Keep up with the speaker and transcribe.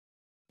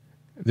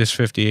This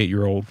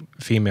 58-year-old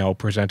female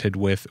presented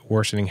with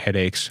worsening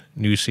headaches,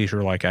 new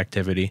seizure-like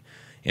activity,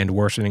 and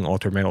worsening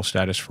altered mental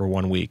status for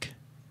 1 week.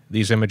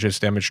 These images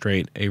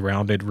demonstrate a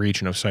rounded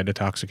region of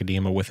cytotoxic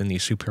edema within the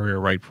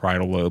superior right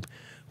parietal lobe,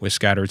 with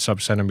scattered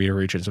sub-centimeter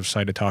regions of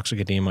cytotoxic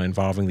edema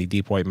involving the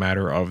deep white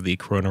matter of the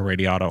corona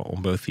radiata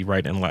on both the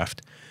right and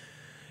left.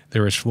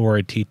 There is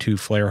florid T2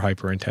 FLAIR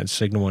hyperintense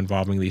signal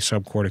involving the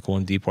subcortical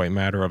and deep white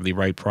matter of the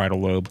right parietal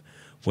lobe,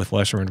 with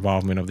lesser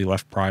involvement of the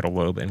left parietal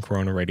lobe and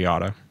corona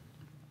radiata.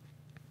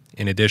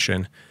 In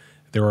addition,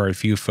 there are a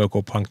few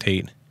focal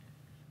punctate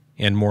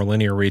and more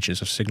linear regions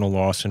of signal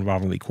loss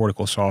involving the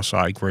cortical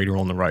sulci greater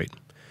on the right.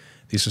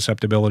 The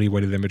susceptibility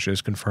weighted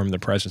images confirm the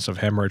presence of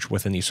hemorrhage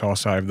within the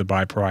sulci of the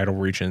biparietal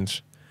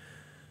regions.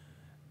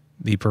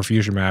 The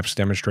perfusion maps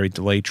demonstrate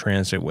delayed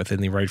transit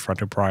within the right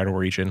frontoparietal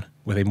region,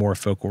 with a more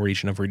focal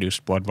region of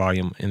reduced blood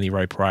volume in the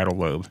right parietal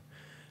lobe.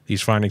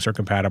 These findings are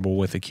compatible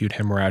with acute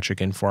hemorrhagic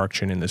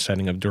infarction in the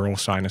setting of dural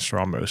sinus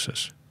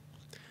thrombosis.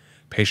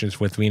 Patients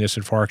with venous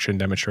infarction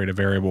demonstrate a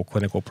variable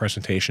clinical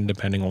presentation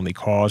depending on the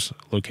cause,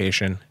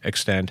 location,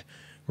 extent,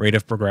 rate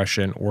of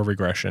progression or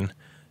regression,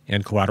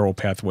 and collateral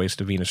pathways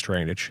to venous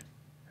drainage.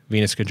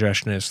 Venous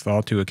congestion is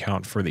thought to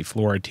account for the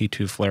florid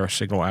T2 FLAIR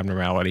signal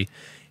abnormality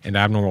and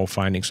abnormal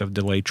findings of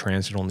delayed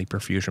transit on the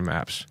perfusion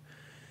maps.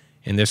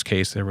 In this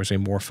case, there was a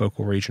more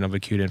focal region of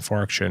acute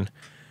infarction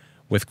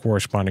with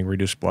corresponding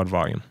reduced blood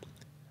volume.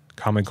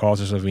 Common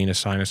causes of venous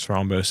sinus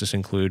thrombosis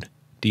include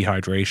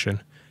dehydration,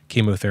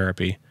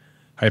 chemotherapy,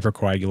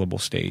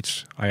 hypercoagulable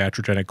states,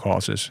 iatrogenic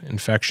causes,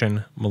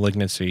 infection,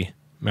 malignancy,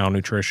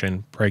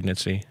 malnutrition,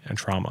 pregnancy, and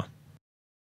trauma.